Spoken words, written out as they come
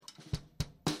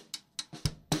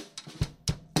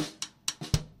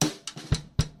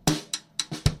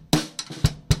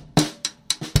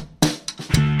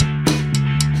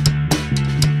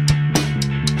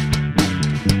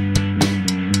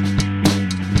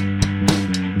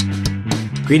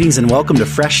Greetings and welcome to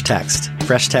Fresh Text.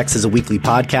 Fresh Text is a weekly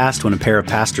podcast when a pair of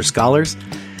pastor scholars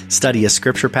study a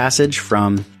scripture passage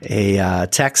from a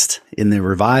text in the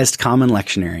Revised Common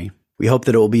Lectionary. We hope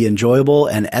that it will be enjoyable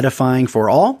and edifying for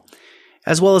all,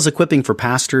 as well as equipping for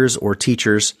pastors or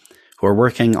teachers who are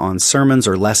working on sermons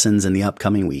or lessons in the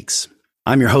upcoming weeks.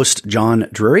 I'm your host, John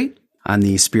Drury. I'm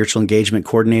the Spiritual Engagement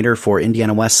Coordinator for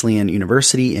Indiana Wesleyan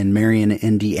University in Marion,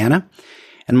 Indiana.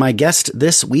 And my guest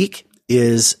this week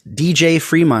is DJ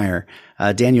Freemeyer.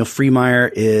 Daniel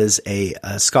Freemeyer is a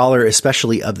scholar,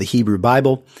 especially of the Hebrew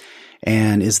Bible,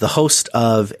 and is the host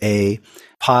of a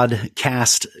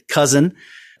podcast cousin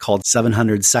called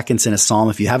 700 Seconds in a Psalm.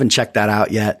 If you haven't checked that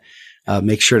out yet,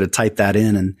 make sure to type that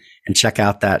in and check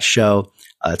out that show.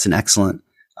 It's an excellent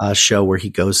show where he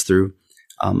goes through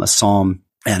a psalm,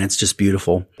 and it's just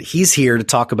beautiful. He's here to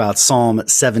talk about Psalm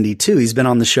 72. He's been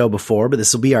on the show before, but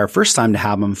this will be our first time to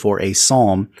have him for a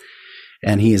psalm.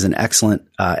 And he is an excellent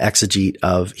exegete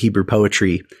of Hebrew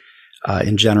poetry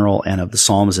in general and of the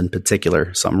Psalms in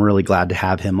particular. So I'm really glad to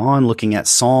have him on, looking at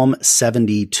Psalm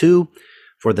 72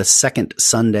 for the second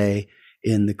Sunday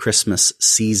in the Christmas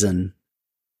season.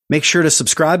 Make sure to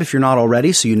subscribe if you're not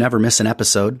already so you never miss an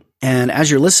episode. And as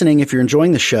you're listening, if you're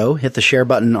enjoying the show, hit the share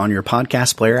button on your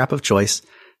podcast player app of choice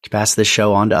to pass this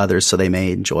show on to others so they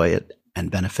may enjoy it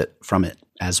and benefit from it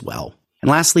as well.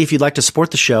 And lastly, if you'd like to support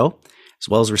the show, as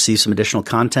well as receive some additional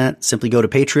content, simply go to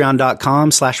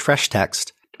patreon.com/freshtext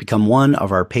to become one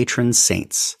of our patron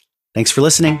saints. Thanks for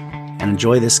listening and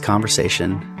enjoy this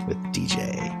conversation with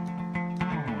DJ.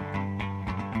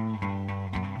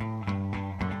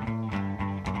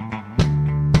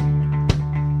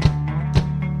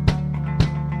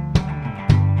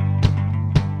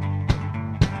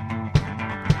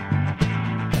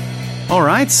 All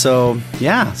right, so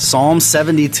Psalm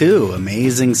 72,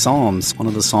 amazing Psalms, one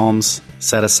of the Psalms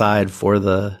set aside for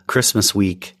the Christmas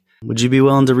week. Would you be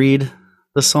willing to read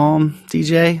the Psalm,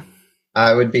 DJ?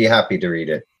 I would be happy to read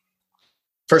it.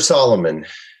 For Solomon,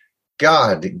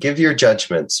 God, give your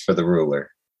judgments for the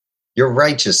ruler, your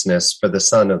righteousness for the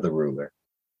son of the ruler.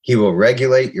 He will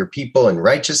regulate your people in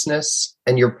righteousness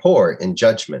and your poor in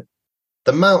judgment.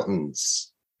 The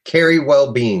mountains carry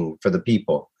well-being for the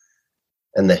people,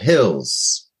 and the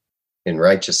hills in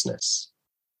righteousness.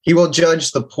 He will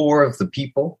judge the poor of the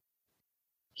people.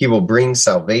 He will bring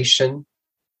salvation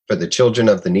for the children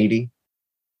of the needy.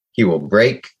 He will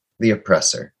break the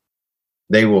oppressor.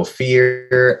 They will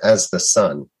fear as the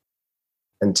sun,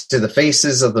 and to the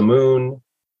faces of the moon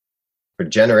for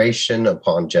generation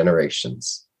upon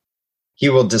generations. He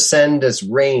will descend as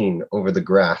rain over the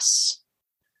grass,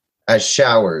 as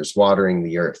showers watering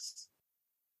the earth.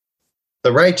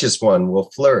 The righteous one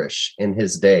will flourish in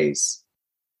his days,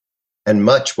 and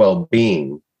much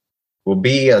well-being will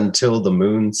be until the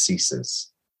moon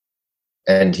ceases.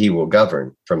 And he will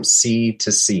govern from sea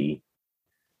to sea,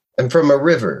 and from a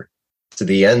river to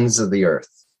the ends of the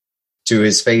earth. To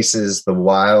his faces the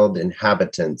wild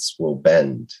inhabitants will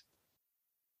bend,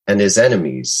 and his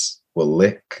enemies will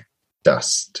lick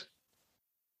dust.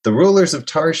 The rulers of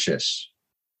Tarshish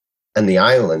and the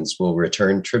islands will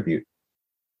return tribute.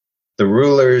 The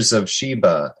rulers of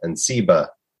Sheba and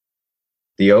Seba,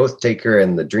 the oath taker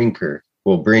and the drinker,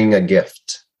 will bring a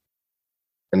gift.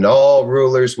 And all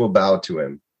rulers will bow to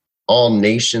him. All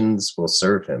nations will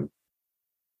serve him.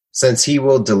 Since he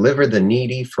will deliver the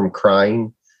needy from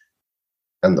crying,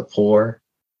 and the poor,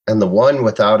 and the one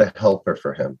without a helper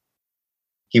for him.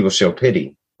 He will show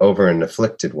pity over an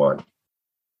afflicted one,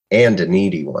 and a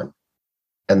needy one.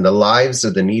 And the lives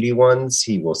of the needy ones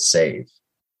he will save.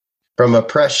 From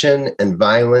oppression and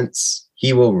violence,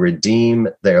 he will redeem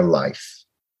their life,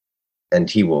 and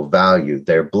he will value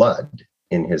their blood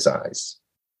in his eyes.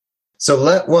 So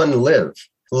let one live.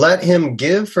 Let him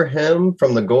give for him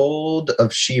from the gold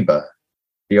of Sheba,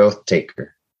 the oath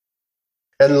taker.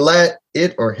 And let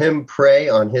it or him pray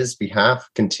on his behalf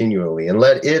continually, and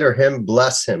let it or him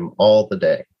bless him all the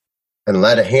day. And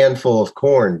let a handful of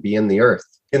corn be in the earth,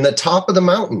 in the top of the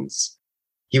mountains.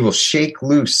 He will shake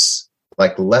loose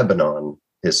like Lebanon,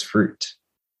 his fruit,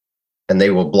 and they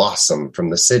will blossom from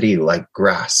the city like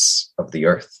grass of the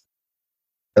earth.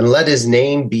 And let his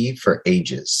name be for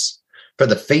ages, for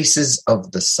the faces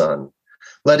of the sun.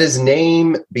 Let his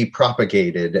name be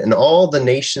propagated, and all the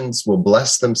nations will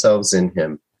bless themselves in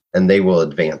him, and they will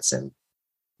advance him.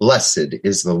 Blessed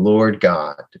is the Lord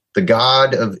God, the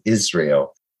God of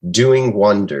Israel, doing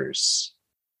wonders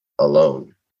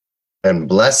alone. And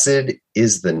blessed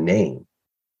is the name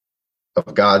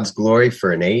of God's glory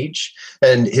for an age,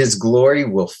 and his glory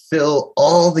will fill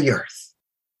all the earth.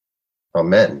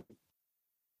 Amen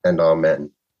and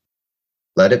amen.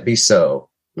 Let it be so.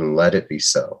 and let it be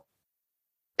so.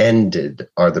 Ended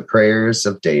are the prayers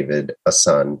of David, a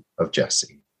son of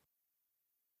Jesse.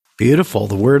 Beautiful.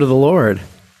 The word of the Lord.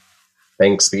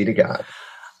 Thanks be to God.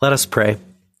 Let us pray.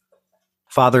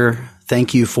 Father,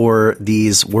 thank you for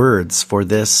these words, for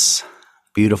this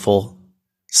beautiful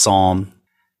psalm,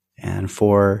 and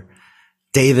for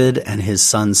David and his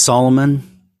son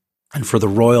Solomon, and for the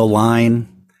royal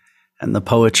line and the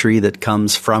poetry that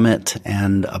comes from it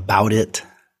and about it.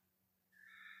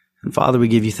 And Father, we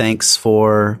give you thanks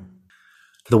for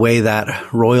the way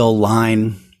that royal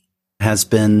line has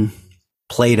been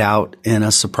played out in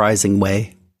a surprising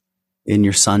way in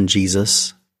your son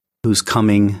Jesus, whose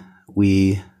coming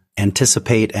we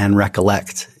anticipate and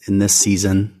recollect in this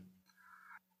season.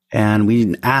 And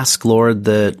we ask, Lord,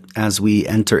 that as we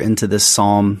enter into this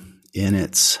psalm in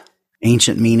its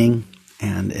ancient meaning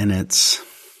and in its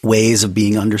ways of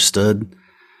being understood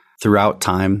throughout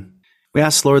time, we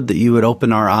ask, Lord, that you would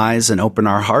open our eyes and open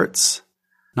our hearts,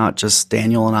 not just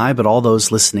Daniel and I, but all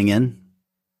those listening in,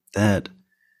 that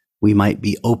we might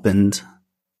be opened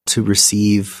to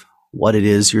receive what it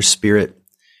is your Spirit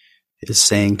is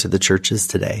saying to the churches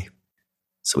today.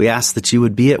 So we ask that you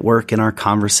would be at work in our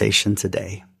conversation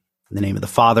today. In the name of the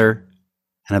Father,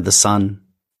 and of the Son,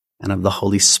 and of the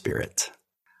Holy Spirit.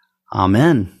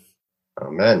 Amen.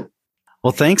 Amen.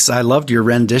 Well, thanks. I loved your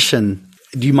rendition.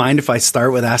 Do you mind if I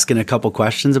start with asking a couple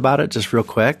questions about it, just real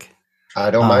quick?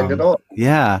 I don't mind at all.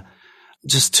 Yeah.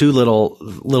 Just two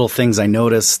little things I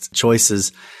noticed,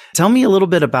 choices. Tell me a little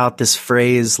bit about this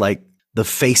phrase, like the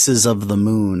faces of the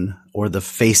moon or the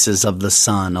faces of the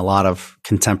sun. A lot of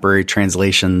contemporary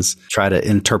translations try to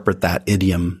interpret that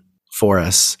idiom for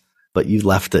us, but you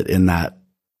left it in that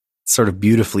sort of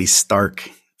beautifully stark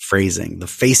phrasing, the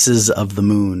faces of the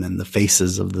moon and the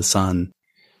faces of the sun.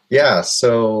 Yeah,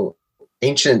 so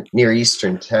ancient Near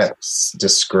Eastern texts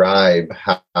describe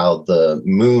how the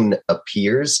moon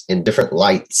appears in different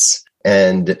lights.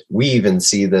 And we even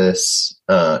see this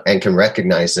and can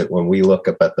recognize it when we look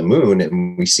up at the moon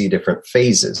and we see different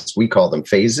phases. We call them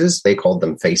phases. They called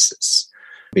them faces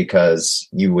because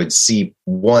you would see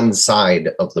one side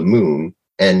of the moon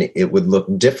and it would look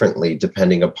differently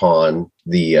depending upon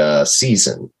the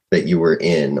season that you were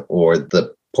in or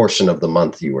the portion of the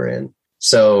month you were in.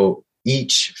 So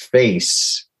each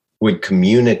face would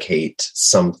communicate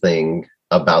something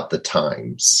about the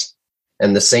times.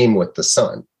 And the same with the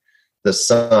sun. The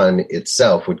sun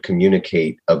itself would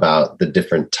communicate about the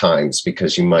different times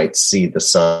because you might see the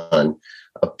sun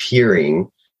appearing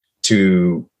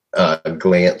to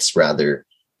glance rather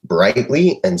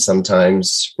brightly and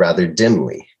sometimes rather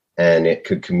dimly. And it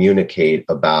could communicate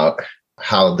about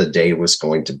how the day was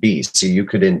going to be. So you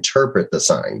could interpret the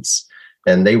signs.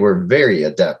 And they were very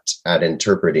adept at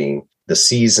interpreting the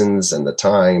seasons and the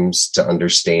times to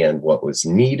understand what was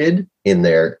needed in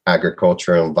their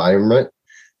agricultural environment,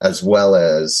 as well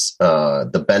as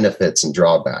the benefits and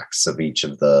drawbacks of each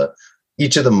of the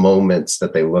moments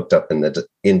that they looked up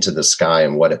into the sky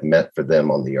and what it meant for them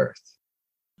on the earth.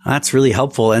 That's really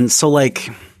helpful. And so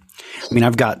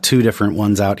I've got two different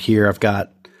ones out here. I've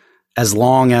got as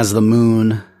long as the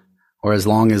moon or as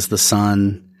long as the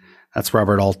sun. That's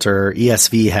Robert Alter.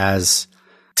 ESV has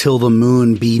till the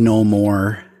moon be no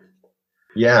more.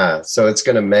 Yeah, so it's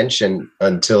going to mention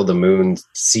until the moon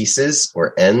ceases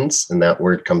or ends, and that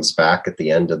word comes back at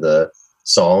the end of the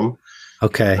psalm.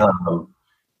 Okay.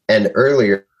 And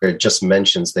earlier it just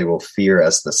mentions they will fear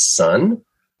as the sun,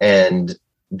 and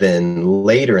then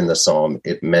later in the psalm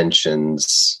it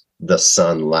mentions the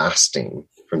sun lasting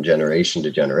from generation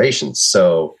to generation.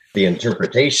 So the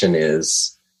interpretation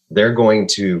is they're going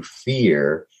to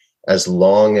fear as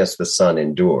long as the sun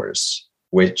endures,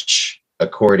 which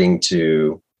according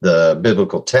to the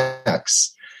biblical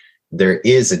text, there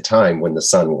is a time when the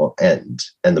sun will end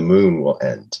and the moon will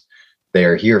end. They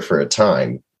are here for a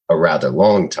time, a rather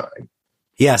long time.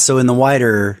 Yeah. So in the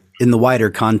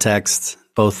wider context,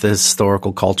 both the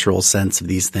historical cultural sense of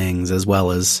these things, as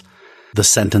well as the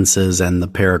sentences and the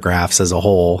paragraphs as a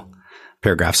whole,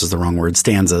 paragraphs is the wrong word,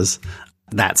 stanzas,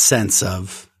 that sense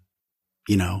of,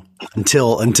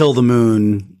 until the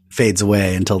moon fades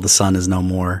away, until the sun is no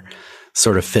more,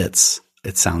 sort of fits,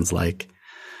 it sounds like.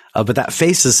 But that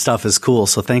faces stuff is cool.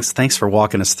 So thanks for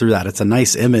walking us through that. It's a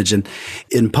nice image. And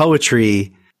in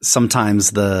poetry,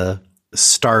 sometimes the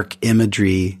stark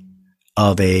imagery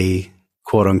of a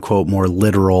quote unquote more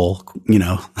literal,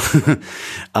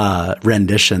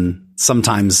 rendition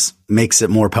sometimes makes it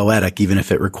more poetic, even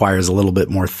if it requires a little bit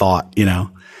more thought, Yeah.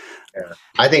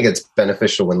 I think it's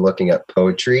beneficial when looking at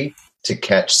poetry to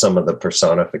catch some of the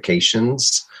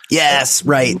personifications Yes,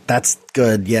 right. That's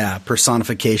good. Yeah.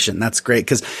 Personification. That's great.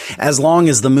 Because as long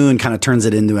as the moon kind of turns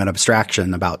it into an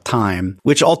abstraction about time,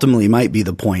 which ultimately might be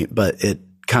the point, but it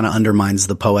kind of undermines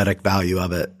the poetic value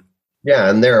of it. Yeah.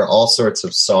 And there are all sorts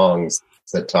of songs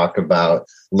that talk about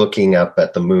looking up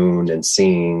at the moon and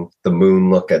seeing the moon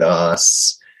look at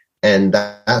us. And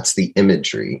that's the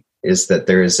imagery, is that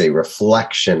there is a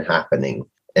reflection happening,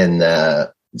 and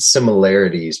the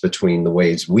similarities between the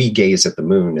ways we gaze at the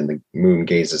moon and the moon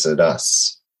gazes at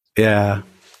us. Yeah.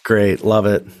 Great. Love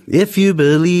it. If you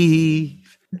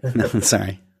believe. No,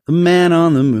 sorry. The man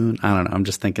on the moon. I don't know. I'm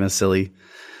just thinking of silly,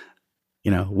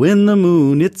 when the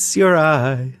moon hits your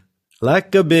eye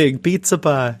like a big pizza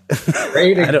pie.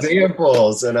 Great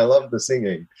examples. And I love the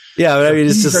singing. Yeah, but I mean,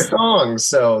 it's These just are songs,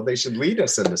 so they should lead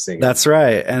us into singing. That's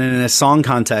right. And in a song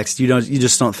context, you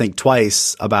just don't think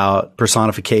twice about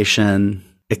personification,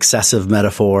 excessive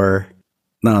metaphor.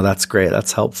 No, that's great.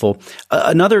 That's helpful.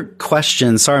 Another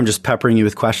question. Sorry, I'm just peppering you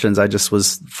with questions. I just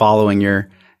was following your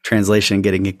translation and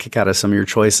getting a kick out of some of your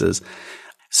choices.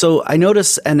 So I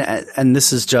notice, and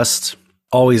this is just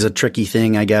always a tricky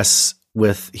thing, I guess,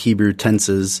 with Hebrew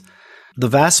tenses. The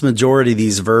vast majority of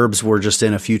these verbs were just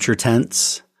in a future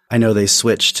tense. I know they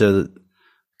switched to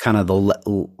kind of the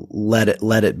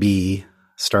let it be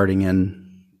starting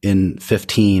in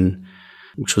 15,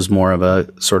 which was more of a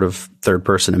sort of third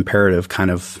person imperative kind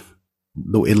of,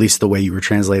 at least the way you were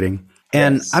translating.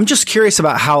 And yes. I'm just curious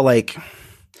about how,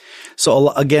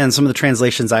 so again, some of the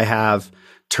translations I have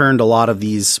turned a lot of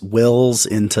these wills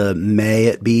into may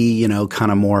it be,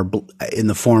 kind of more in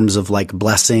the forms of like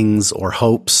blessings or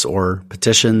hopes or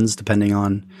petitions, depending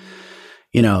on,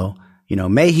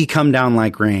 may he come down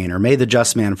like rain, or may the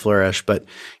just man flourish. But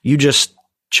you just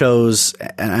chose,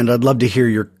 and I'd love to hear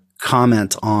your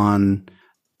comment on,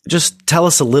 just tell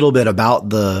us a little bit about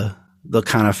the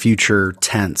kind of future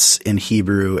tense in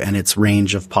Hebrew and its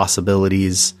range of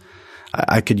possibilities.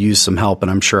 I could use some help,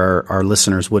 and I'm sure our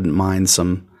listeners wouldn't mind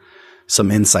some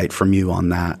insight from you on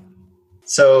that.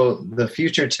 So the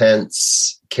future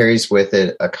tense carries with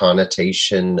it a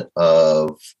connotation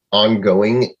of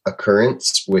ongoing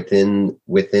occurrence within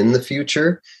the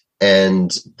future,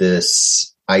 and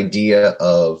this idea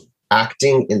of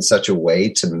acting in such a way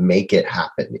to make it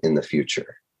happen in the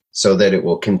future so that it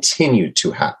will continue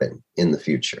to happen in the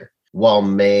future. While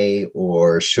may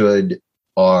or should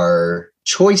are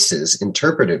choices,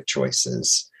 interpretive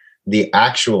choices, the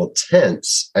actual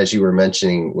tense, as you were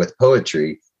mentioning with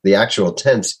poetry, the actual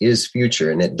tense is future,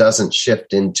 and it doesn't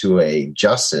shift into a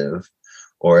jussive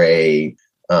or a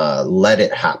let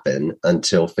it happen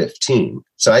until 15.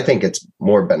 So I think it's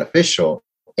more beneficial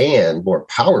and more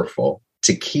powerful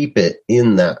to keep it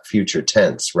in that future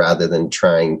tense rather than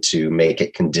trying to make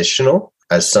it conditional,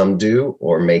 as some do,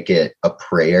 or make it a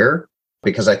prayer,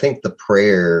 because I think the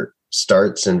prayer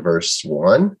starts in verse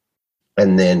 1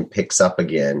 and then picks up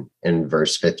again in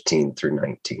verse 15 through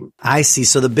 19. I see.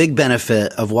 So the big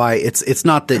benefit of why it's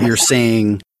not that you're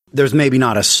saying there's maybe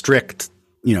not a strict,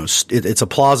 it's a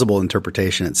plausible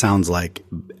interpretation, it sounds like.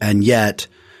 And yet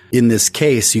in this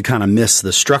case, you kind of miss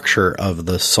the structure of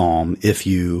the psalm if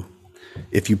you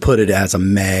put it as a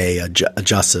may, a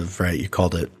jussive, right? You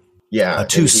called it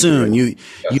too soon. You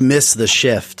miss the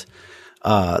shift.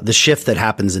 The shift that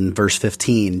happens in verse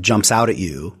 15 jumps out at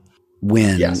you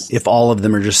when, if all of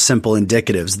them are just simple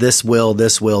indicatives, this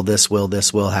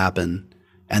will happen.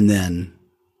 And then,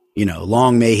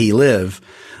 long may he live.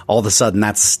 All of a sudden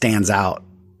that stands out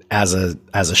as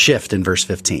a shift in verse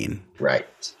 15. Right.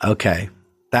 Okay.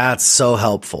 That's so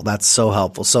helpful.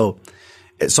 So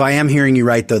I am hearing you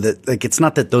right, though, that it's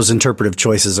not that those interpretive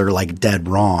choices are like dead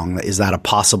wrong. Is that a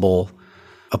possible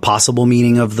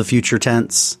meaning of the future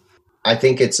tense? I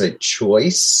think it's a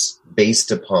choice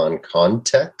based upon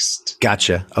context.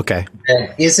 Gotcha. Okay.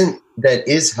 That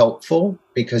is helpful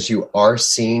because you are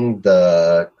seeing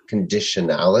the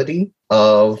conditionality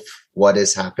of what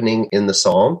is happening in the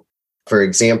psalm. For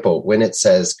example, when it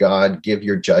says, God, give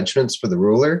your judgments for the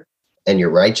ruler and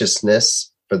your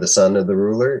righteousness for the son of the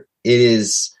ruler,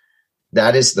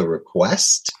 that is the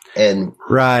request. And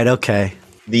right. Okay.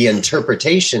 The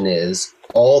interpretation is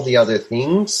all the other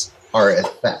things are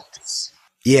effects.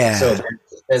 Yeah.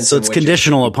 So it's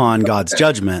conditional upon God's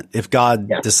judgment. If God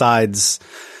decides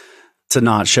to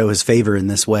not show his favor in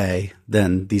this way,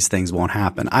 then these things won't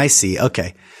happen. I see.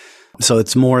 Okay. So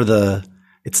it's more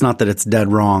it's not that it's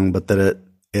dead wrong, but that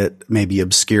it maybe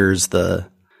obscures the.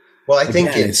 Well, I think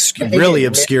it really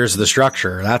obscures the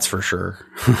structure. That's for sure.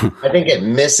 I think it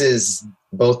misses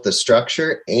both the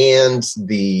structure and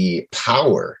the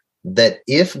power that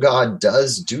if God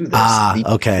does do this,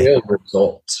 will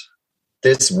result.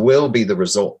 This will be the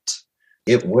result.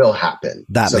 it will happen.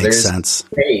 That makes sense.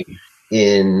 Faith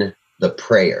in the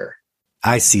prayer.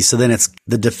 I see. So then it's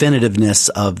the definitiveness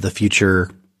of the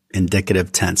future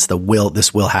indicative tense.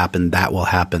 This will happen, that will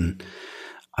happen.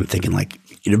 I'm thinking like,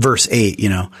 verse 8,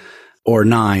 or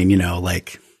 9,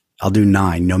 like I'll do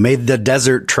 9. May the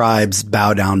desert tribes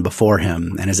bow down before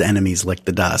him and his enemies lick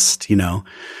the dust.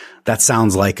 That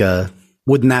sounds like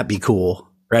wouldn't that be cool?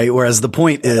 Right. Whereas the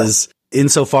point is,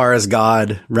 insofar as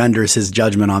God renders his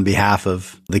judgment on behalf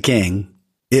of the king,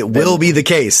 it will be the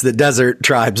case that desert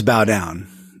tribes bow down.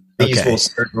 These will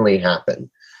certainly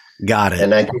happen. Got it.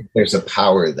 And I think there's a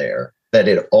power there that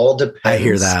it all depends. I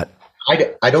hear that.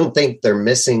 I don't think they're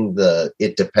missing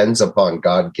it depends upon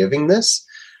God giving this,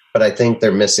 but I think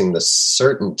they're missing the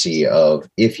certainty of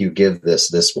if you give this,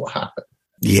 this will happen.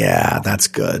 Yeah, that's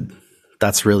good.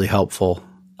 That's really helpful.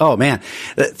 Oh man.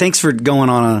 Thanks for going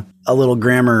on a little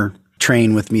grammar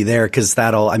train with me there. Cause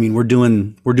we're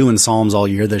doing Psalms all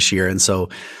year this year. And so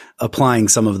applying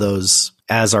some of those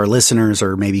as our listeners,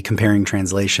 or maybe comparing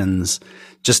translations,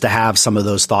 just to have some of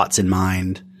those thoughts in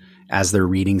mind as they're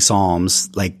reading Psalms.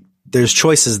 Like there's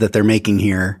choices that they're making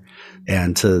here,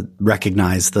 and to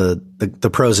recognize the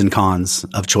pros and cons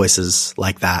of choices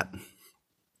like that.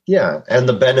 Yeah. And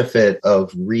the benefit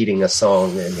of reading a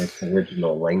song in its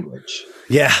original language.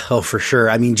 Yeah. Oh, for sure.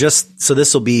 So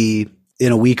this will be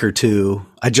in a week or two.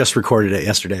 I just recorded it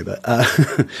yesterday, but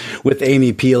with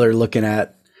Amy Peeler looking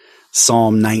at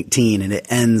Psalm 19, and it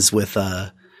ends with,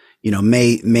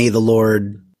 may the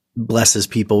Lord bless his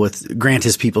people grant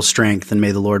his people strength, and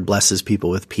may the Lord bless his people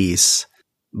with peace.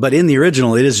 But in the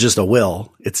original, it is just a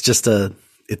will. It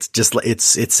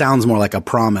sounds more like a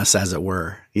promise, as it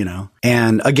were,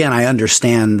 And again, I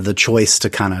understand the choice to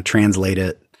kind of translate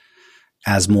it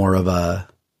as more of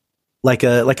like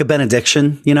a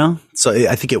benediction, So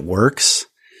I think it works,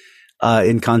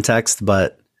 in context,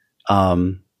 but,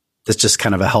 that's just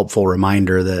kind of a helpful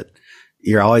reminder that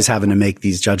you're always having to make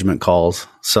these judgment calls.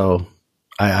 So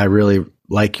I really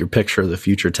like your picture of the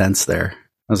future tense there.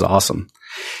 That was awesome.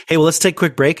 Hey, well, let's take a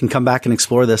quick break and come back and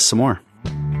explore this some more.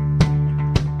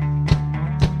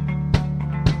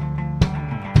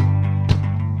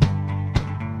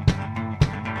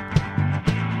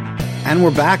 And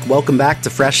we're back. Welcome back to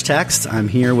Fresh Text. I'm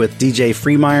here with DJ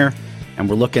Freemeyer, and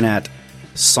we're looking at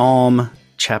Psalm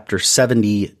chapter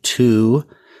 72,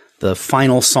 the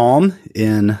final psalm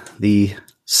in the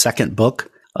second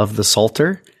book of the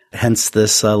Psalter, hence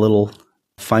this little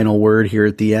final word here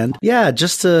at the end. Yeah,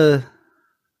 just to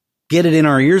get it in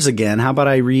our ears again, how about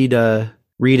I read a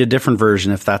different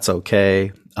version, if that's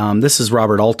okay? This is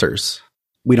Robert Alter's.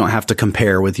 We don't have to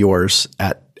compare with yours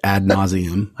ad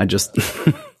nauseum. I just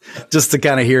to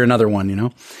kind of hear another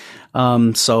one,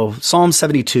 So Psalm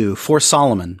 72, for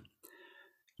Solomon.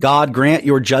 God, grant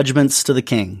your judgments to the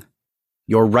king,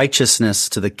 your righteousness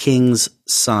to the king's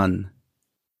son.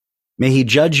 May he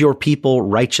judge your people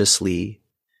righteously,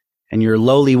 and your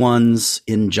lowly ones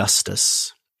in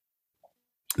justice.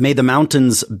 May the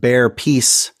mountains bear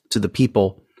peace to the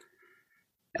people,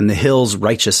 and the hills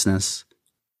righteousness.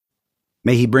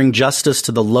 May he bring justice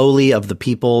to the lowly of the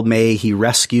people. May he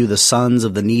rescue the sons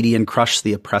of the needy and crush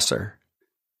the oppressor.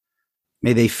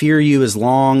 May they fear you as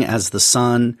long as the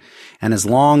sun and as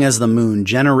long as the moon,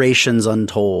 generations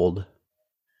untold.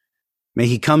 May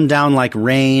he come down like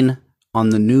rain on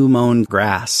the new mown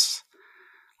grass,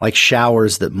 like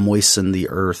showers that moisten the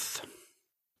earth.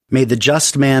 May the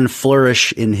just man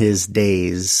flourish in his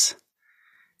days,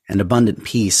 and abundant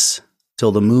peace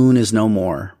till the moon is no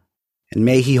more. And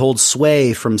may he hold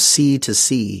sway from sea to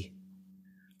sea,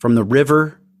 from the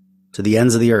river to the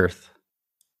ends of the earth.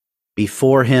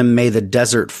 Before him may the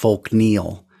desert folk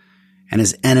kneel, and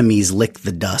his enemies lick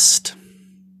the dust.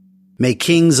 May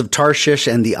kings of Tarshish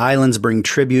and the islands bring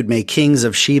tribute. May kings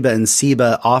of Sheba and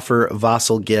Seba offer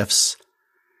vassal gifts.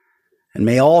 And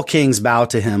may all kings bow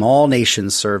to him, all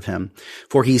nations serve him.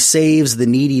 For he saves the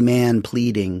needy man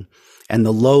pleading, and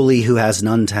the lowly who has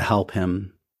none to help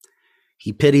him.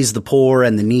 He pities the poor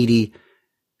and the needy,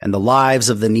 and the lives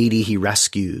of the needy he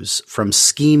rescues. From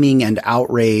scheming and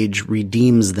outrage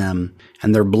redeems them,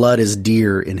 and their blood is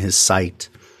dear in his sight.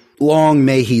 Long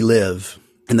may he live,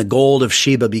 and the gold of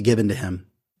Sheba be given to him.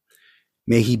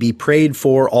 May he be prayed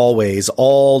for always,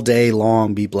 all day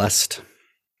long be blessed.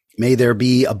 May there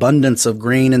be abundance of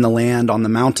grain in the land on the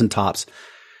mountaintops.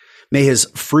 May his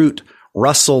fruit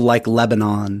rustle like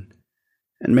Lebanon,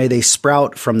 and may they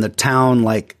sprout from the town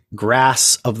like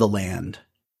grass of the land.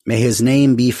 May his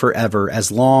name be forever,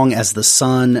 as long as the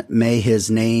sun, may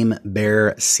his name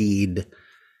bear seed.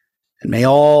 And may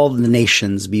all the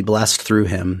nations be blessed through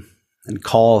him and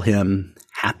call him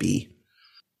happy.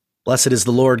 Blessed is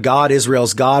the Lord God,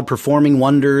 Israel's God, performing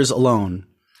wonders alone.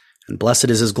 And blessed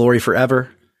is his glory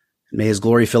forever. And may his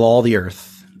glory fill all the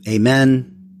earth.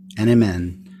 Amen and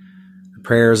amen. The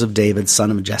prayers of David,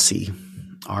 son of Jesse,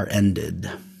 are ended.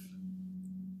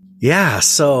 Yeah,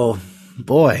 so,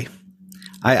 boy,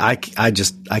 I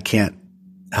can't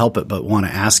help it but want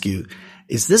to ask you,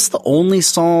 is this the only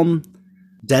psalm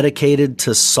dedicated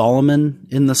to Solomon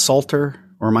in the Psalter,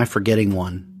 or am I forgetting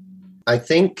one? I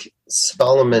think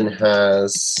Solomon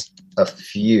has a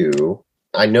few.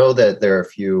 I know that there are a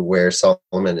few where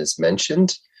Solomon is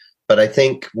mentioned, but I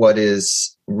think what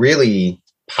is really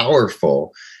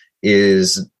powerful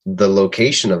is the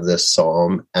location of this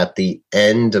psalm at the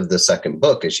end of the second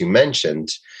book, as you mentioned,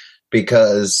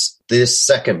 because this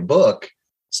second book,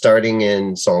 starting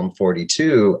in Psalm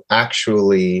 42,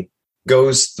 actually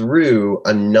goes through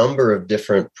a number of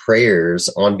different prayers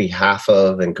on behalf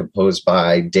of and composed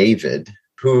by David,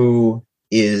 who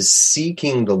is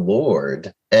seeking the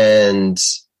Lord and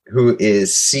who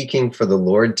is seeking for the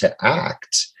Lord to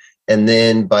act. And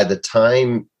then by the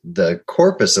time the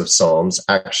corpus of Psalms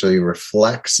actually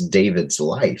reflects David's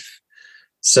life.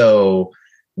 So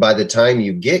by the time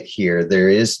you get here, there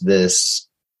is this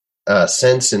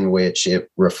sense in which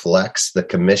it reflects the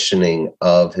commissioning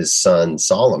of his son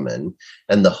Solomon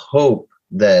and the hope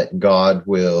that God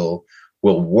will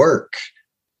work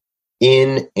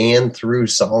in and through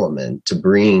Solomon to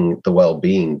bring the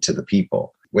well-being to the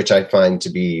people, which I find to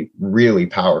be really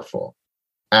powerful.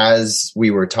 As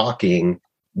we were talking,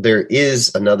 there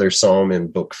is another psalm in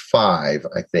book 5,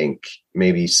 I think,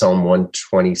 maybe Psalm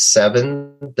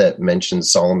 127, that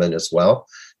mentions Solomon as well.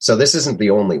 So this isn't the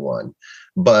only one,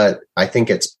 but I think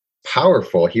it's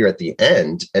powerful here at the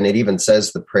end. And it even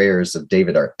says the prayers of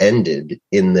David are ended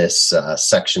in this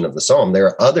section of the psalm. There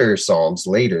are other psalms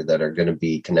later that are going to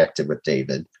be connected with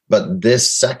David, but this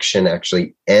section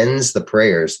actually ends the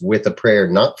prayers with a prayer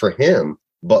not for him,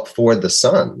 but for the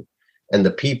son and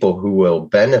the people who will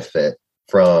benefit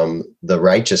from the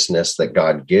righteousness that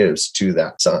God gives to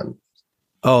that son.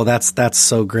 Oh, that's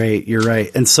so great. You're right.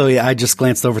 And so, yeah, I just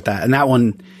glanced over at that. And that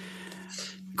one,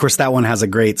 of course, that one has a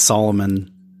great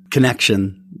Solomon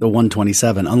connection, the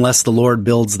 127. Unless the Lord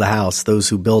builds the house, those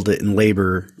who build it in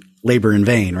labor in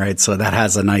vain, right? So that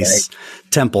has a nice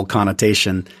temple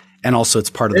connotation. And also it's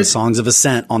part of the songs of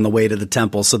ascent on the way to the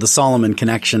temple. So the Solomon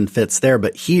connection fits there.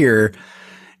 But here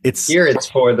it's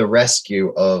for the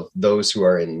rescue of those who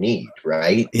are in need,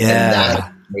 right? Yeah. And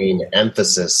that main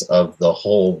emphasis of the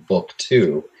whole book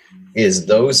too is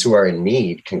those who are in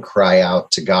need can cry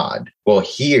out to God. Well,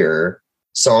 here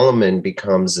Solomon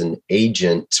becomes an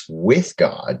agent with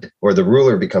God, or the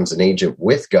ruler becomes an agent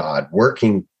with God,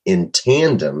 working in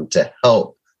tandem to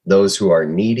help those who are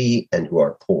needy and who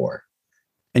are poor.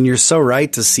 And you're so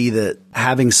right to see that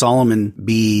having Solomon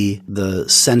be the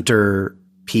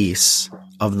centerpiece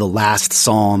of the last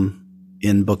psalm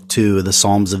in book 2, the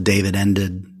Psalms of David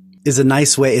ended, is a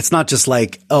nice way. It's not just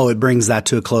like, oh, it brings that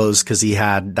to a close because he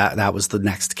had that was the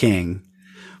next king,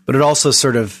 but it also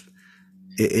sort of,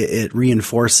 it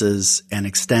reinforces and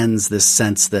extends this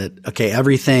sense that, okay,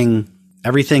 everything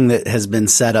that has been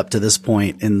set up to this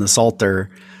point in the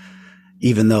Psalter,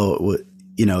 even though it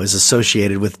is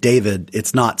associated with David,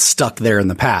 it's not stuck there in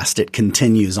the past. It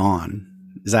continues on.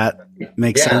 Does that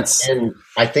make sense? And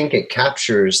I think it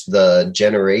captures the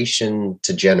generation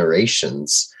to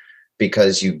generations,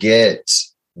 because you get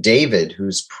David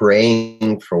who's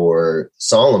praying for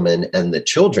Solomon and the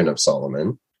children of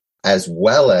Solomon, as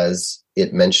well as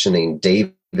it mentioning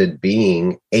David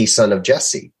being a son of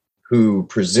Jesse, who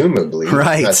presumably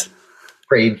has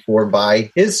prayed for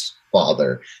by his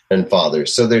father and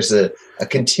fathers. So there's a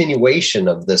continuation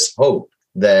of this hope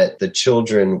that the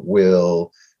children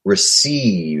will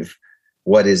receive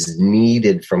what is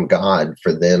needed from God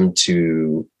for them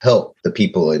to help the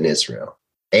people in Israel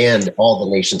and all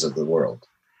the nations of the world.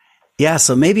 Yeah,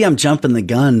 so maybe I'm jumping the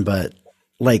gun, but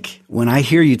like when I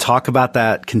hear you talk about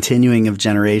that continuing of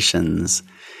generations,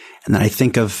 and then I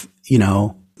think of,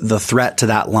 the threat to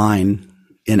that line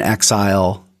in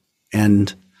exile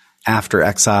and after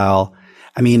exile,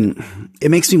 I mean, it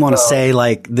makes me want to say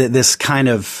like this kind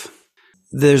of,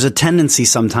 there's a tendency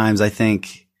sometimes, I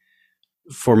think,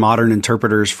 for modern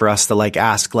interpreters for us to like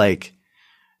ask like,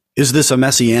 is this a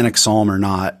messianic psalm or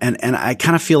not? And I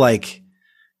kind of feel like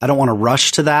I don't want to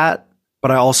rush to that, but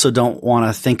I also don't want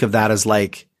to think of that as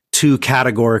like two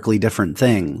categorically different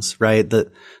things, right?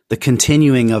 The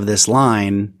continuing of this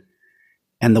line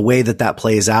and the way that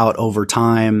plays out over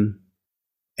time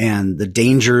and the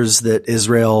dangers that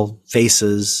Israel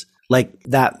faces, like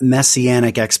that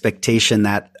messianic expectation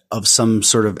that of some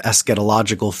sort of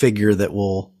eschatological figure that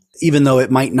will, even though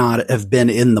it might not have been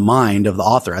in the mind of the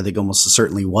author, I think almost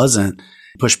certainly wasn't.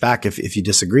 Push back if you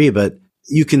disagree, but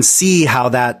you can see how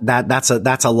that's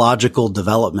a logical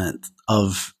development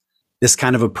of this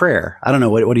kind of a prayer. I don't know.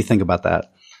 What do you think about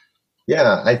that?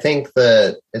 Yeah, I think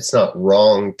that it's not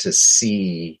wrong to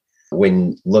see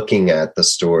when looking at the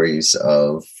stories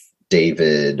of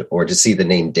David, or to see the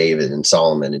name David and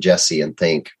Solomon and Jesse and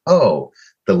think, oh,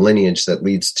 the lineage that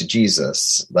leads to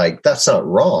Jesus. Like, that's not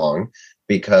wrong,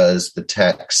 because the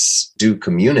texts do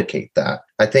communicate that.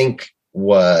 I think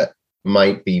what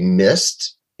might be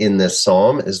missed in this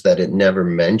psalm is that it never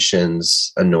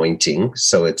mentions anointing.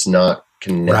 So it's not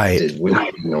connected with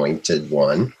the anointed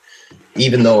one,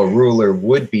 even though a ruler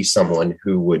would be someone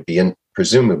who would be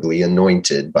presumably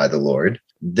anointed by the Lord.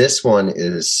 This one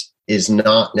is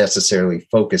not necessarily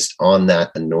focused on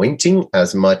that anointing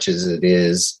as much as it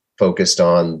is focused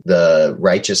on the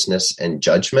righteousness and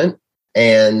judgment.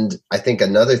 And I think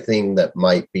another thing that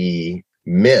might be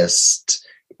missed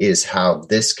is how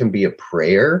this can be a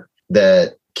prayer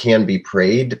that can be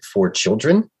prayed for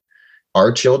children,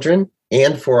 our children,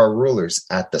 and for our rulers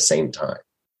at the same time.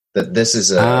 That this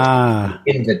is an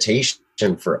invitation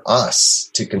for us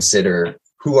to consider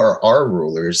who are our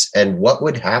rulers and what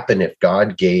would happen if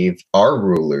God gave our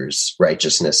rulers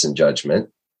righteousness and judgment.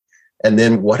 And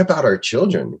then what about our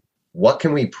children? What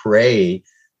can we pray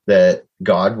that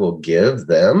God will give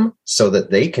them so that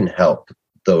they can help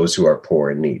those who are poor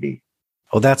and needy?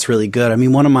 Oh, that's really good. I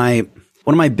mean, one of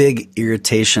my big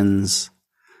irritations.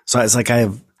 So it's like I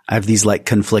have these like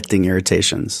conflicting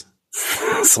irritations.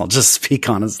 So I'll just speak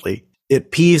honestly.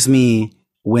 It peeves me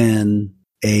when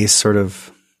a sort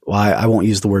of, well, I won't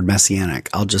use the word messianic.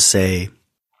 I'll just say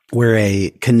where a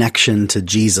connection to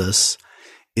Jesus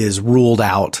is ruled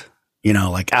out,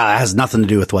 like, it has nothing to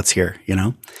do with what's here,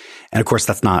 And of course,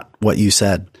 that's not what you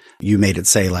said. You made it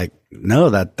say like, no,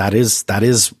 that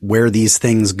is where these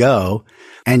things go.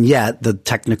 And yet the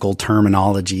technical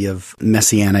terminology of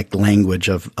messianic language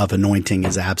of anointing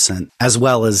is absent, as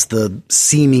well as the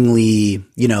seemingly,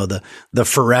 the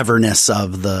foreverness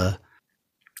of the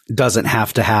doesn't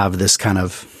have to have this kind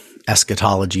of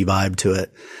eschatology vibe to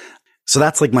it. So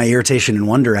that's like my irritation in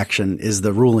one direction, is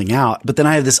the ruling out. But then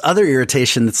I have this other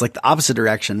irritation that's like the opposite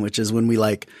direction, which is when we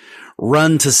like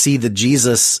run to see the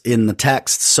Jesus in the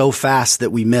text so fast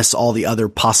that we miss all the other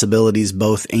possibilities,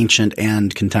 both ancient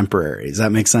and contemporary. Does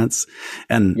that make sense?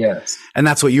 And yes. And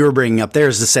that's what you were bringing up there,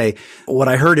 is to say what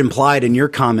I heard implied in your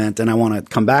comment. And I want to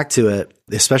come back to it,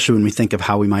 especially when we think of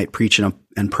how we might preach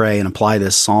and pray and apply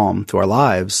this psalm to our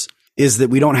lives, is that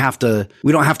we don't have to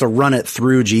run it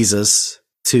through Jesus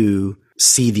to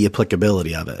see the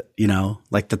applicability of it,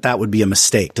 like that would be a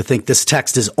mistake to think this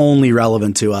text is only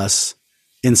relevant to us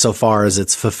insofar as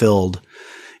it's fulfilled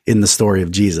in the story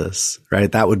of Jesus,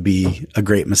 right? That would be a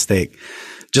great mistake.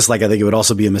 Just like I think it would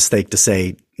also be a mistake to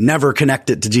say, never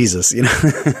connect it to Jesus,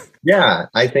 Yeah,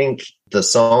 I think the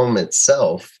psalm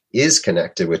itself is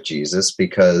connected with Jesus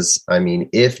because, I mean,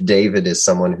 if David is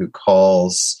someone who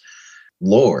calls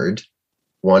Lord,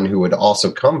 one who would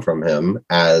also come from him,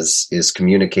 as is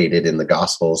communicated in the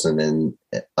Gospels and in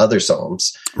other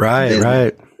psalms.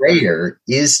 Right. Prayer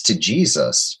is to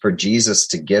Jesus, for Jesus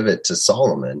to give it to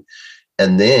Solomon,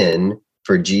 and then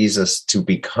for Jesus to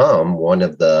become one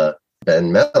of the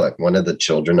Ben Melech, one of the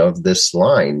children of this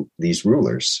line, these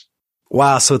rulers.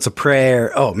 Wow. So it's a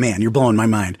prayer. Oh man, you're blowing my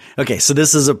mind. Okay. So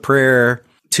this is a prayer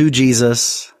to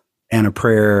Jesus and a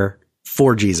prayer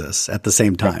for Jesus at the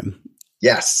same time.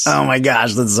 Yes. Oh my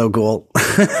gosh, that's so cool.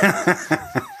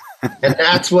 And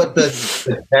that's what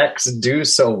the texts do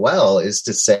so well, is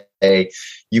to say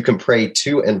you can pray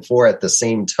to and for at the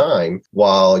same time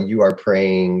while you are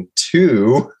praying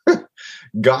to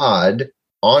God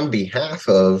on behalf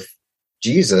of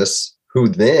Jesus, who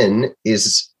then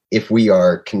is, if we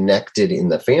are connected in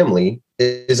the family,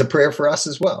 is a prayer for us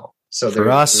as well. So for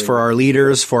us, for our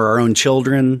leaders, for our own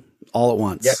children, all at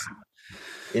once. Yeah.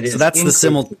 It is, so that's the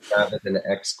simple rather than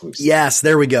exclusive. Yes,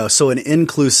 there we go. So an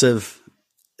inclusive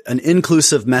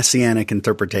messianic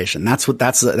interpretation. That's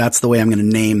the way I'm going to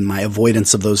name my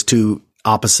avoidance of those two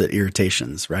opposite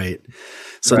irritations, right?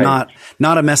 So right.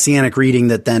 not a messianic reading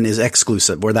that then is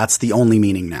exclusive, where that's the only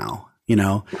meaning now,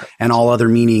 and all other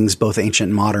meanings, both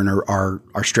ancient and modern, are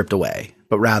stripped away,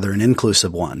 but rather an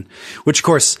inclusive one, which of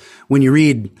course, when you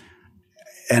read,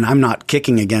 and I'm not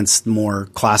kicking against more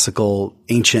classical,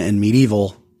 ancient and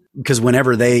medieval, because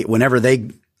whenever they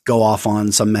go off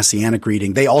on some messianic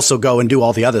reading, they also go and do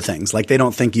all the other things. Like, they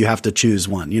don't think you have to choose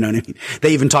one. You know what I mean?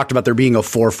 They even talked about there being a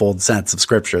fourfold sense of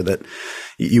scripture, that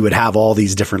you would have all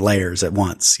these different layers at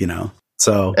once,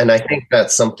 So, and I think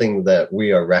that's something that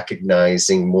we are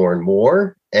recognizing more and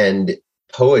more And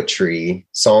poetry,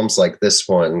 psalms like this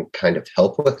one kind of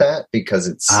help with that because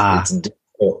it's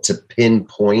difficult to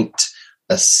pinpoint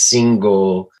a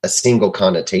single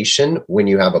connotation when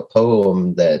you have a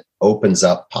poem that opens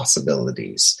up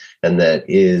possibilities and that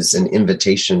is an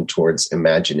invitation towards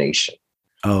imagination.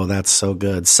 Oh, that's so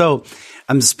good. So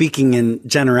I'm speaking in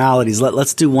generalities.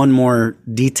 Let's do one more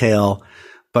detail,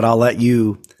 but I'll let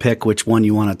you pick which one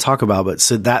you want to talk about. But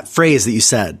so that phrase that you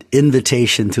said,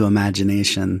 invitation to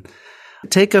imagination,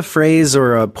 take a phrase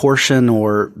or a portion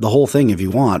or the whole thing if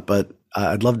you want, but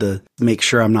I'd love to make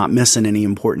sure I'm not missing any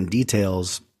important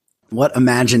details. What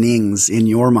imaginings in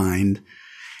your mind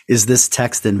is this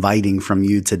text inviting from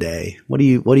you today? What are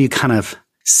you kind of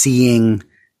seeing,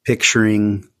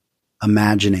 picturing,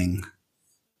 imagining?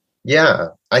 Yeah,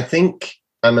 I think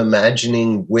I'm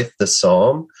imagining with the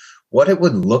psalm what it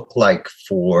would look like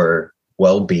for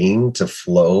well-being to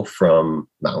flow from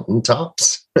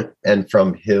mountaintops and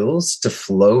from hills to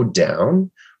flow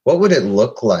down. What would it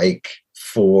look like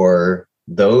for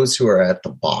those who are at the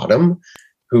bottom,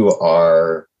 who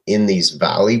are in these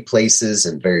valley places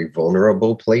and very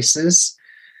vulnerable places,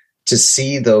 to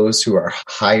see those who are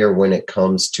higher when it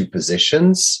comes to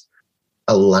positions,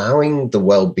 allowing the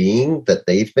well-being that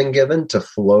they've been given to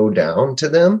flow down to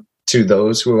them, to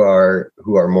those who are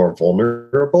more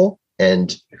vulnerable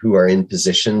and who are in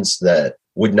positions that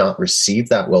would not receive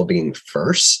that well-being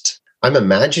first. I'm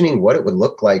imagining what it would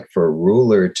look like for a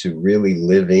ruler to really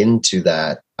live into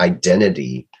that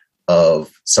identity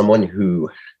of someone who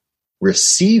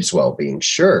receives well-being,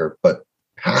 sure, but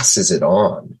passes it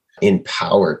on in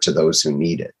power to those who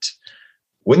need it.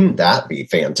 Wouldn't that be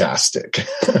fantastic?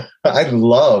 I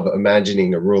love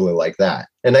imagining a ruler like that.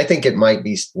 And I think it might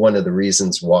be one of the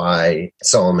reasons why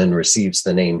Solomon receives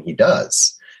the name he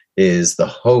does, is the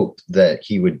hope that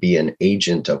he would be an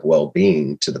agent of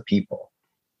well-being to the people.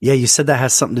 Yeah, you said that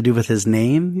has something to do with his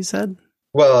name, you said?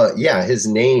 Well, yeah, his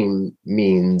name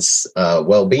means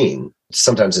well-being.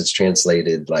 Sometimes it's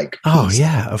translated like peace. Oh,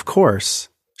 yeah, of course.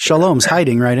 Shalom's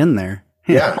hiding right in there.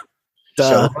 Yeah.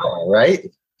 Shalom,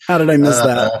 right? How did I miss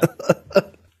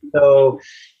that? So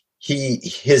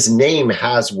his name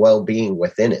has well-being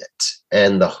within it.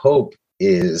 And the hope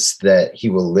is that he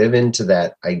will live into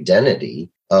that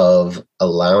identity of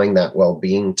allowing that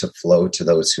well-being to flow to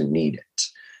those who need it.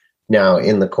 Now,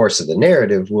 in the course of the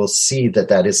narrative, we'll see that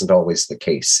that isn't always the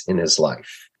case in his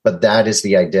life. But that is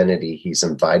the identity he's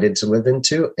invited to live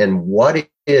into. And what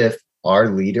if our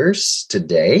leaders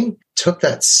today took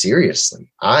that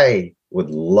seriously? I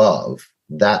would love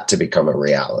that to become a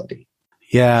reality.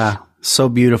 Yeah, so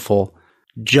beautiful.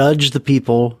 Judge the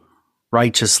people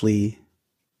righteously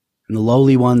and the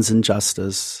lowly ones in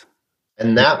justice.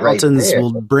 And that the mountains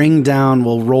right there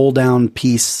will roll down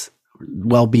peace,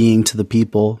 well-being to the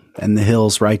people, and the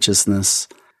hills righteousness.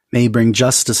 May he bring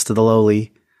justice to the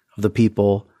lowly of the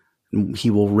people. He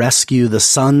will rescue the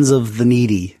sons of the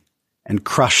needy and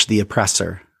crush the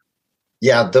oppressor.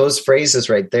 Yeah, those phrases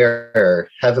right there are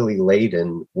heavily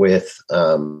laden with,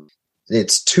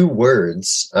 it's two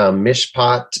words,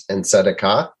 mishpat and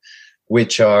tzedakah,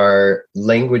 which are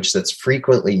language that's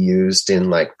frequently used in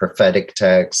like prophetic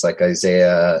texts like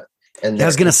Isaiah. And I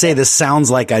was going to say, this sounds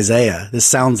like Isaiah. This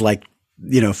sounds like,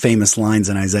 famous lines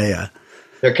in Isaiah.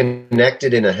 They're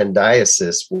connected in a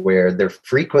hendiasis where they're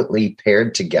frequently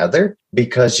paired together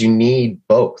because you need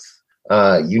both.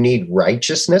 You need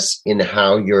righteousness in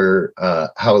how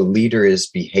a leader is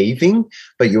behaving,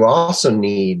 but you also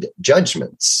need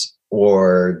judgments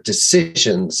or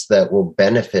decisions that will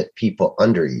benefit people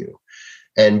under you.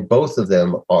 And both of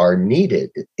them are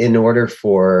needed in order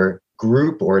for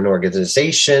group or an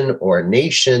organization or a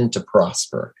nation to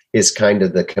prosper, is kind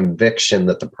of the conviction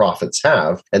that the prophets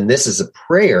have. And this is a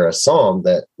prayer, a psalm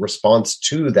that responds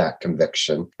to that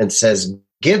conviction and says,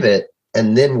 give it,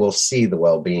 and then we'll see the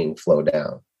well-being flow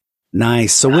down.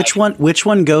 Nice. So which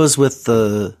one goes with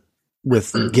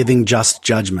giving just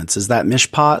judgments? Is that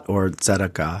mishpat or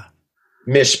tzedakah?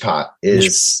 Mishpat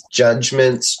is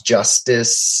judgments,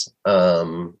 justice.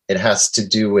 It has to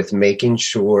do with making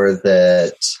sure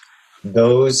that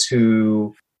those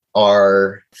who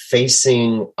are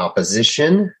facing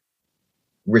opposition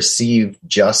receive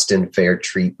just and fair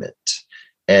treatment,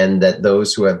 and that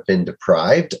those who have been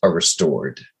deprived are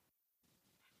restored.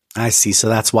 I see. So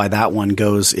that's why that one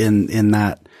goes in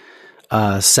that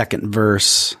second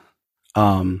verse.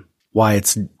 Why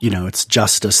it's it's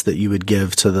justice that you would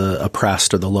give to the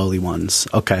oppressed or the lowly ones.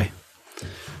 Okay.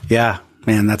 Yeah,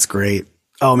 man, that's great.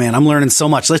 Oh man, I'm learning so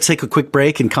much. Let's take a quick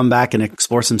break and come back and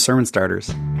explore some sermon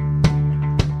starters.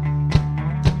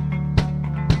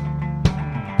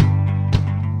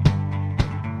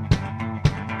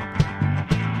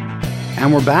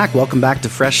 And we're back. Welcome back to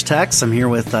Fresh Text. I'm here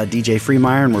with DJ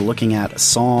Freemeyer, and we're looking at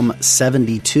Psalm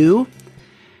 72.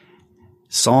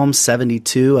 Psalm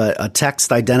 72, a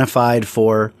text identified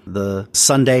for the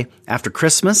Sunday after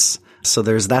Christmas. So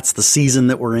that's the season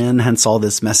that we're in, hence all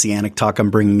this messianic talk I'm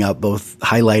bringing up, both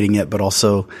highlighting it, but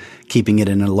also keeping it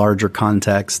in a larger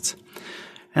context.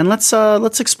 And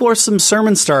let's explore some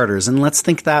sermon starters, and let's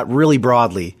think that really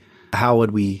broadly. How would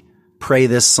we pray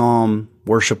this psalm,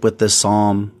 worship with this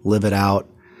psalm, live it out?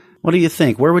 What do you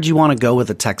think? Where would you want to go with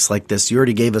a text like this? You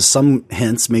already gave us some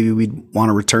hints. Maybe we'd want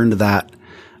to return to that,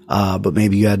 but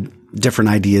maybe you had different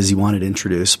ideas you wanted to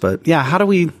introduce. But yeah, how do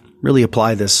we really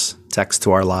apply this text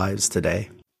to our lives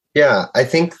today? Yeah, I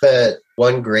think that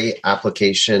one great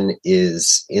application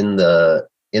is in the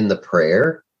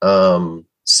prayer.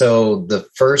 So the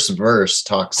first verse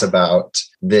talks about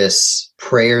this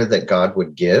prayer that God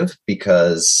would give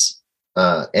because,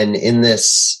 and in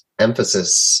this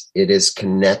emphasis, it is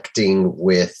connecting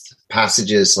with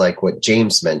passages like what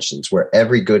James mentions, where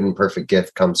every good and perfect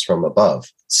gift comes from above.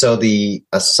 So the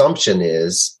assumption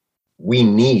is we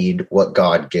need what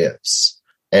God gives,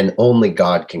 and only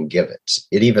God can give it.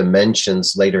 It even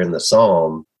mentions later in the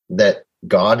psalm that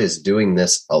God is doing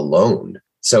this alone.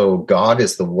 So God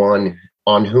is the one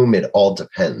on whom it all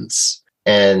depends.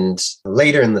 And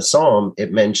later in the psalm,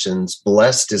 it mentions,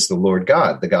 blessed is the Lord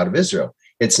God, the God of Israel.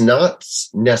 It's not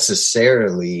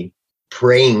necessarily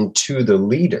praying to the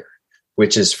leader,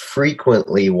 which is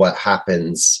frequently what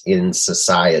happens in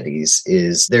societies.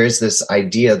 Is there's this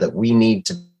idea that we need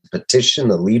to petition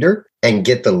the leader and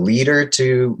get the leader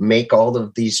to make all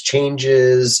of these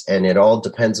changes, and it all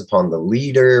depends upon the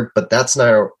leader. But that's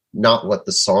not what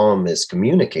the psalm is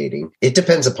communicating. It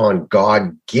depends upon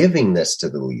God giving this to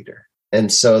the leader.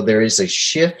 And so there is a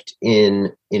shift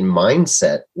in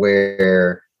mindset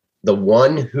where the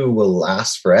one who will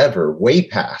last forever, way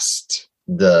past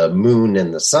the moon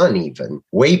and the sun, even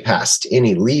way past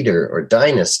any leader or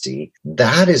dynasty,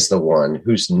 that is the one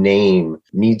whose name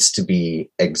needs to be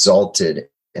exalted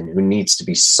and who needs to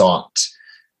be sought,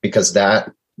 because that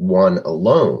one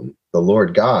alone, the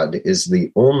Lord God, is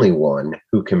the only one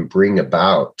who can bring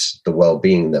about the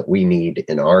well-being that we need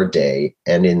in our day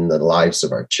and in the lives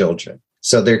of our children.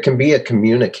 So there can be a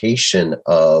communication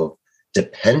of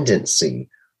dependency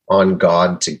on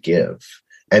God to give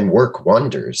and work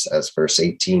wonders, as verse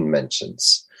 18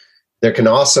 mentions. There can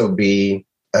also be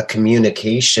a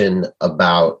communication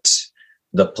about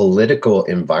the political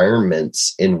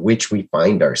environments in which we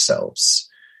find ourselves,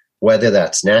 whether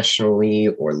that's nationally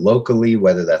or locally,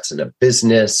 whether that's in a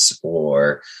business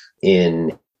or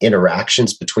in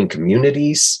interactions between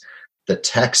communities. The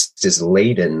text is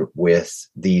laden with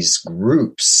these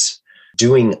groups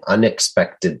doing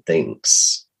unexpected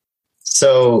things.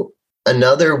 So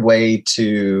another way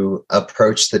to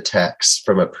approach the text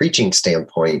from a preaching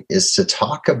standpoint is to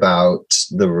talk about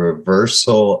the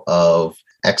reversal of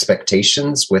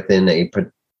expectations within a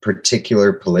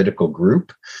particular political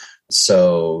group.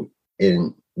 So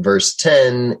in verse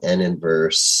 10 and in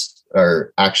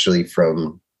actually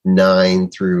from 9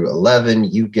 through 11,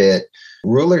 you get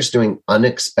rulers doing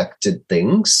unexpected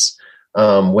things.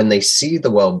 When they see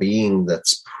the well-being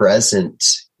that's present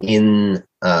in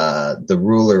the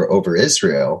ruler over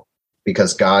Israel,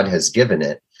 because God has given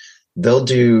it, they'll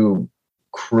do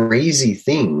crazy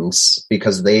things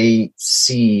because they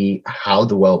see how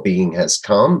the well-being has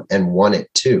come and want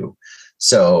it too.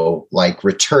 So like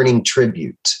returning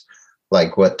tribute,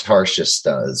 like what Tarshish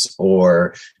does,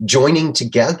 or joining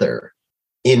together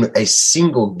in a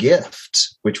single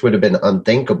gift, which would have been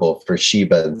unthinkable for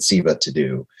Sheba and Seba to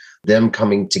do, them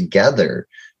coming together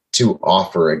to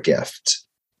offer a gift,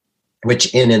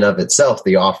 which in and of itself,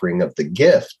 the offering of the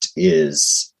gift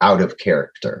is out of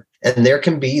character. And there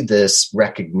can be this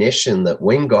recognition that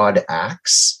when God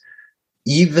acts,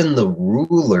 even the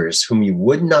rulers whom you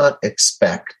would not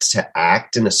expect to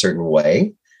act in a certain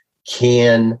way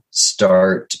can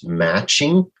start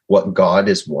matching what God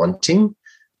is wanting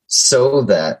so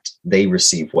that they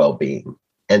receive well-being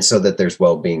and so that there's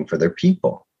well-being for their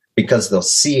people, because they'll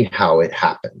see how it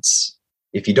happens.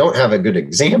 If you don't have a good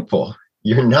example,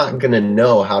 you're not going to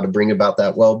know how to bring about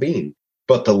that well-being.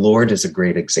 But the Lord is a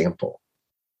great example.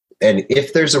 And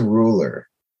if there's a ruler,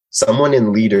 someone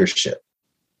in leadership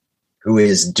who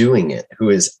is doing it, who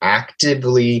is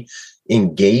actively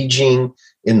engaging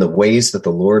in the ways that the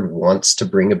Lord wants to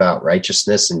bring about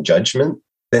righteousness and judgment,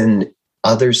 then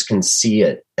others can see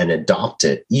it and adopt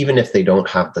it, even if they don't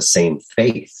have the same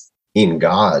faith in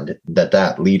God that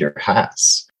that leader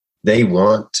has. They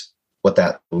want what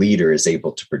that leader is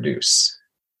able to produce.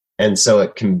 And so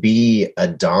it can be a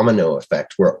domino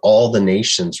effect where all the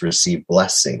nations receive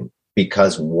blessing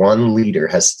because one leader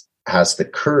has the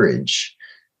courage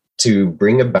to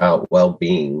bring about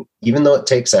well-being, even though it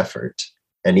takes effort,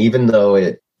 and even though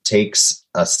it takes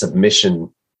a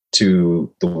submission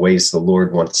to the ways the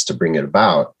Lord wants to bring it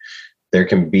about, there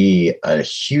can be a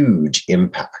huge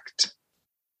impact,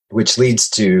 which leads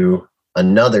to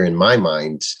another, in my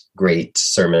mind, great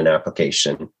sermon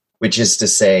application, which is to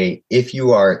say, if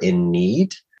you are in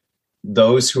need,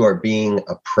 those who are being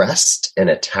oppressed and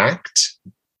attacked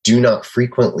do not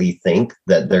frequently think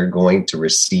that they're going to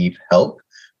receive help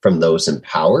from those in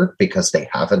power because they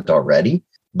haven't already.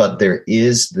 But there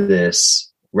is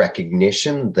this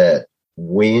recognition that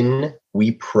when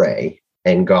we pray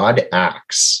and God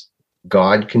acts,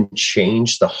 God can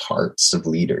change the hearts of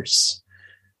leaders.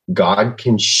 God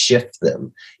can shift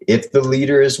them. If the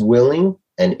leader is willing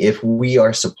and if we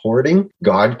are supporting,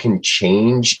 God can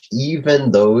change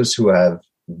even those who have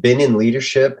been in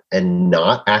leadership and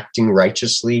not acting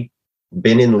righteously,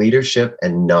 been in leadership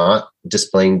and not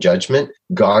displaying judgment.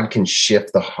 God can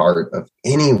shift the heart of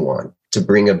anyone to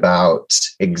bring about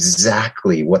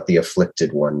exactly what the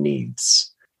afflicted one needs.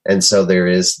 And so there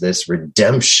is this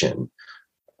redemption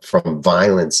from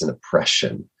violence and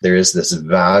oppression. There is this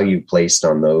value placed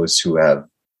on those who have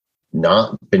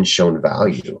not been shown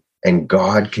value, and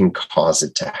God can cause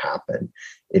it to happen.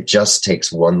 It just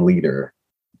takes one leader,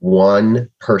 one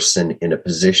person in a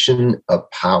position of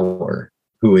power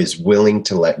who is willing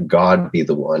to let God be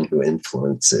the one who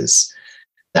influences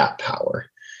that power.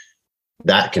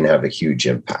 That can have a huge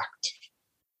impact.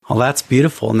 Well, that's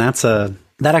beautiful. And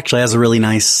that actually has a really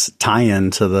nice tie-in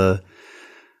to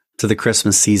the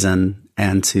Christmas season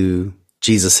and to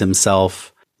Jesus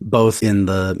himself, both in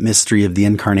the mystery of the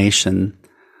incarnation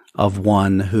of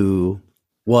one who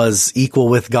was equal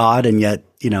with God and yet,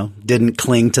 didn't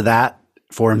cling to that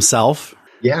for himself.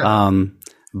 Yeah.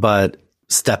 But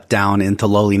stepped down into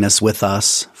lowliness with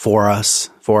us, for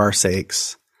our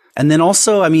sakes. And then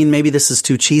also, maybe this is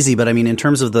too cheesy, but in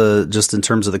terms of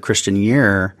the Christian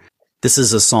year, this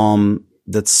is a psalm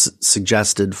that's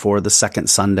suggested for the second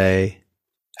Sunday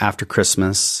after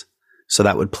Christmas. So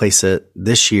that would place it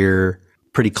this year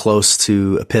pretty close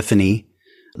to Epiphany,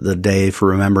 the day for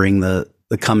remembering the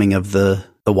coming of the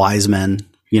wise men,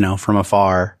 from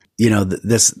afar.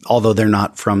 This, although they're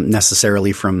not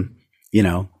necessarily from,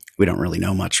 we don't really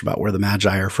know much about where the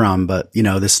Magi are from, but,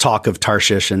 this talk of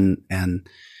Tarshish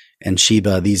and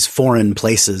Sheba, these foreign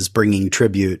places bringing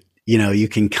tribute, you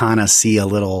can kind of see a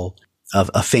little of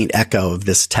a faint echo of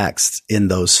this text in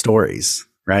those stories,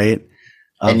 right?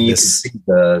 And you can see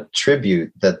the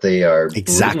tribute that they are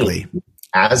exactly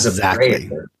as a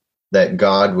prayer that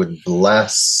God would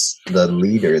bless the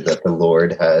leader that the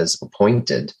Lord has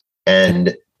appointed.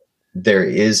 And there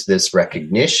is this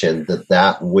recognition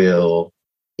that will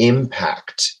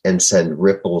impact and send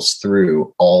ripples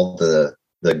through all the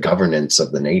governance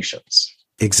of the nations.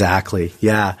 Exactly.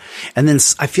 Yeah. And then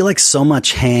I feel like so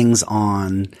much hangs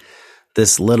on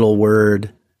this little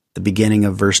word, the beginning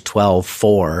of verse 12,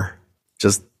 for,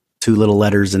 just two little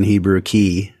letters in Hebrew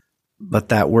key. But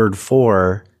that word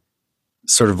for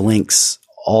sort of links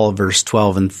all of verse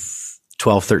 12 and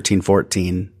 12, 13,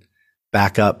 14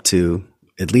 back up to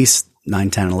at least 9,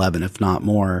 10, 11, if not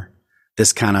more.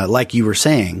 This kind of, like you were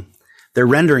saying, they're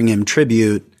rendering him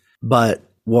tribute, but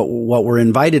what we're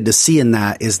invited to see in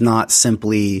that is not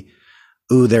simply,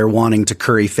 they're wanting to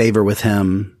curry favor with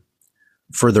him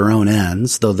for their own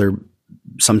ends, though their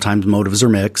sometimes motives are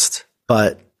mixed.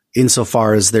 But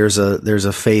insofar as there's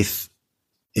a faith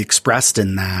expressed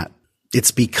in that,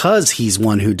 it's because he's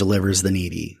one who delivers the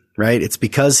needy, right? It's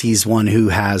because he's one who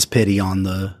has pity on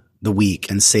the weak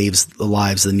and saves the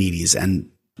lives of the needy and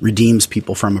redeems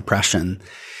people from oppression.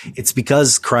 It's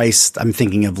because Christ, I'm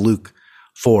thinking of Luke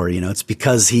 4, it's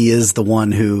because he is the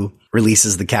one who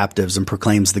releases the captives and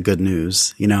proclaims the good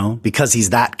news, because he's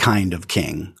that kind of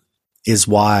king is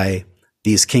why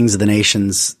these kings of the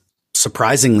nations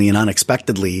surprisingly and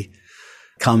unexpectedly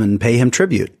come and pay him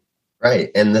tribute. Right.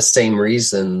 And the same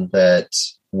reason that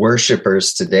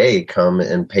worshipers today come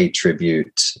and pay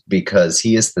tribute, because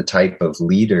he is the type of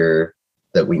leader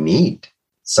that we need.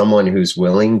 Someone who's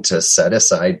willing to set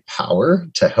aside power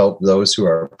to help those who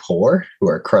are poor, who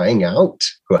are crying out,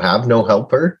 who have no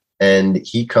helper. And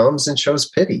he comes and shows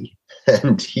pity,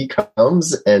 and he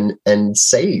comes and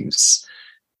saves.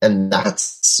 And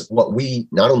that's what we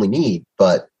not only need,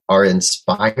 but are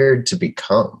inspired to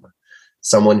become,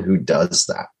 someone who does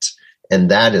that. And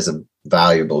that is a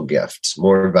valuable gift,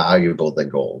 more valuable than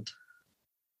gold.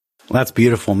 Well, that's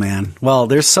beautiful, man. Well,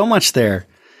 there's so much there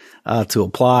to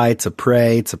apply, to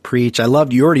pray, to preach. I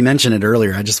loved, you already mentioned it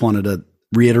earlier. I just wanted to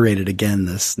reiterate it again,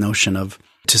 this notion of,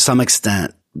 to some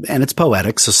extent, and it's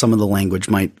poetic. So some of the language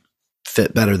might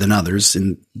fit better than others.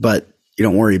 But you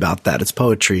don't worry about that. It's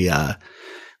poetry. That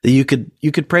you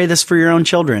could pray this for your own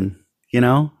children,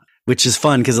 which is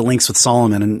fun because it links with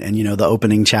Solomon and the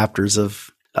opening chapters of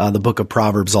the book of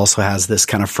Proverbs also has this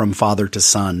kind of from father to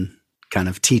son kind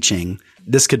of teaching.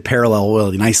 This could parallel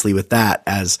really nicely with that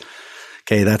as,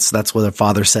 okay, that's what a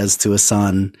father says to a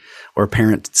son or a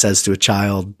parent says to a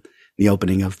child, the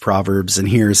opening of Proverbs. And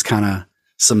here's kind of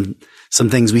some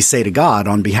things we say to God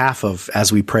on behalf of,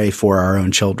 as we pray for our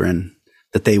own children,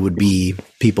 that they would be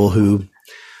people who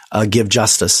give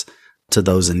justice to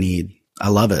those in need. I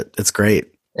love it. It's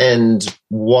great. And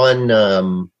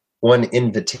one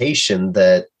invitation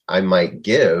that I might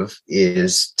give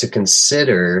is to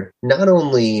consider not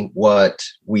only what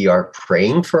we are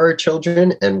praying for our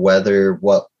children and whether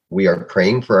what we are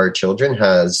praying for our children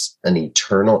has an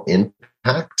eternal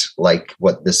impact, like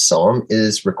what this psalm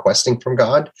is requesting from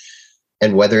God,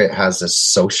 and whether it has a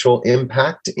social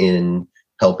impact in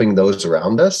helping those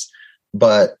around us.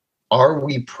 But are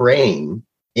we praying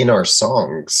in our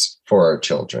songs for our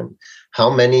children? How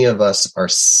many of us are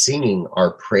singing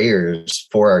our prayers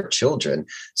for our children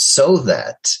so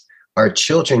that our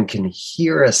children can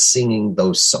hear us singing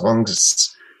those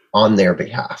songs on their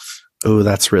behalf? Oh,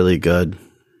 that's really good.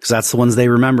 Because that's the ones they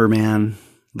remember, man.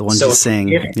 The ones you sing.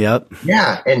 Yep.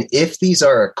 Yeah. And if these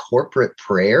are a corporate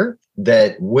prayer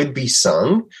that would be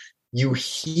sung, you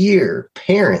hear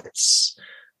parents,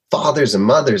 fathers and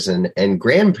mothers and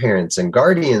grandparents and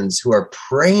guardians who are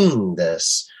praying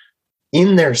this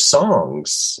in their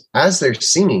songs as they're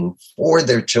singing for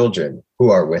their children who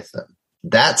are with them.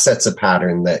 That sets a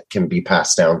pattern that can be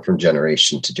passed down from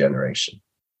generation to generation.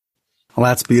 Well,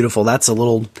 that's beautiful. That's a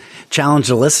little challenge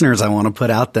to listeners I want to put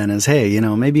out then is, hey,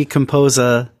 maybe compose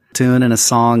a tune and a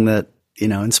song that,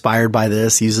 inspired by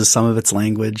this, uses some of its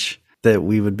language that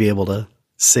we would be able to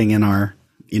sing in our,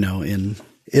 in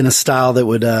a style that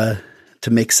would, to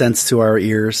make sense to our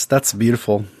ears. That's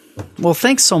beautiful. Well,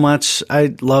 thanks so much.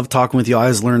 I love talking with you. I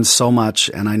always learned so much,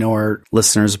 and I know our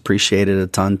listeners appreciate it a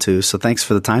ton too. So thanks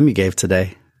for the time you gave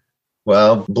today.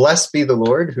 Well, blessed be the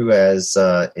Lord who has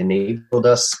enabled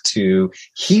us to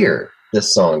hear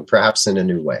this song, perhaps in a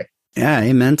new way. Yeah,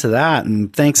 amen to that.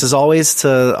 And thanks as always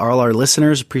to all our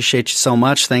listeners. Appreciate you so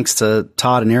much. Thanks to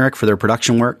Todd and Eric for their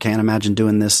production work. Can't imagine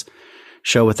doing this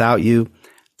show without you.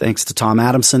 Thanks to Tom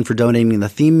Adamson for donating the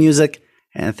theme music.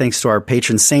 And thanks to our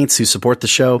patron saints who support the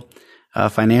show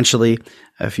financially.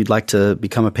 If you'd like to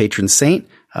become a patron saint,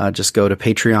 just go to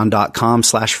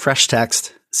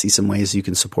patreon.com/freshtext. See some ways you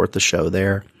can support the show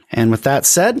there. And with that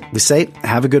said, we say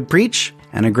have a good preach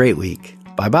and a great week.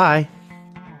 Bye-bye.